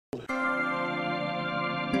This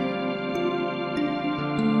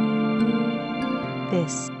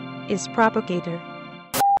is Propagator.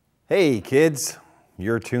 Hey kids,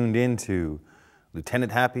 you're tuned in to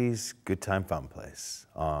Lieutenant Happy's Good Time Fun Place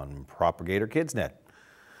on Propagator KidsNet.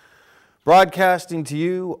 Broadcasting to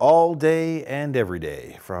you all day and every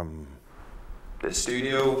day from the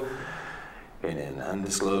studio in an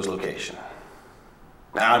undisclosed location.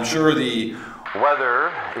 Now I'm sure the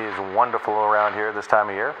weather is wonderful around here this time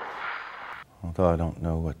of year. Although I don't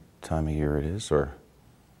know what time of year it is or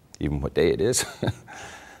even what day it is.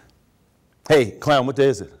 Hey, clown, what day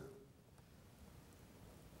is it?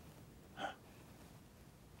 I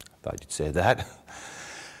thought you'd say that.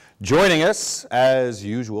 Joining us, as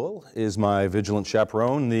usual, is my vigilant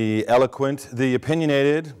chaperone, the eloquent, the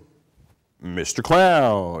opinionated, Mr.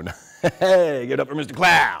 Clown. Hey, give it up for Mr.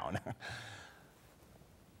 Clown.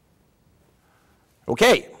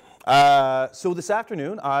 Okay, so this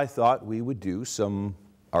afternoon I thought we would do some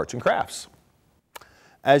arts and crafts.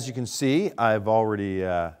 As you can see, I've already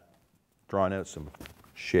drawn out some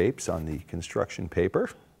shapes on the construction paper.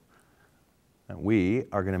 And we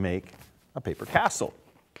are going to make a paper castle.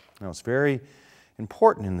 Now, it's very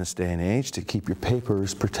important in this day and age to keep your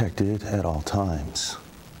papers protected at all times.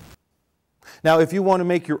 Now, if you want to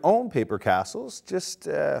make your own paper castles, just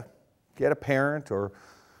get a parent or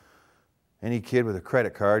any kid with a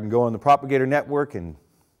credit card and go on the Propagator network and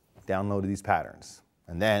download these patterns.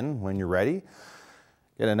 And then, when you're ready,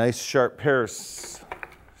 get a nice sharp pair of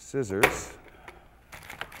scissors.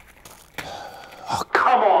 Oh,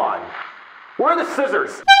 come on! Where are the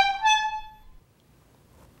scissors?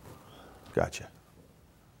 Gotcha.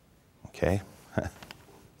 Okay.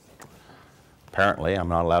 Apparently, I'm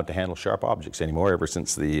not allowed to handle sharp objects anymore ever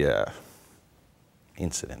since the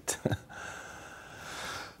incident.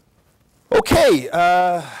 Okay,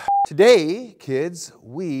 today, kids,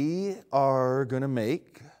 we are going to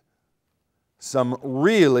make some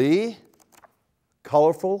really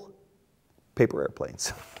colorful paper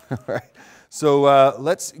airplanes. All right. So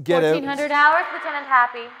let's get 1400 hours, Lieutenant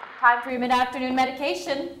Happy. Time for your mid-afternoon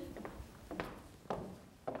medication.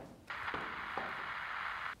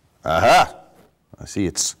 Aha! I see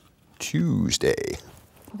it's Tuesday.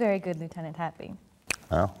 Very good, Lieutenant Happy.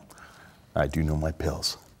 Well, I do know my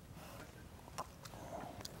pills.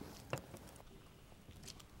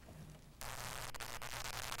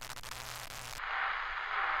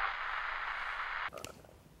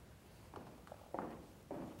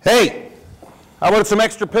 Hey, how about some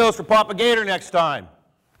extra pills for Propagator next time?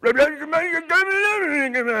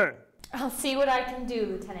 I'll see what I can do,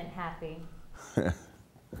 Lieutenant Happy. Yeah,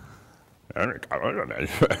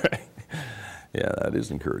 that is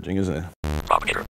encouraging, isn't it? Propagator.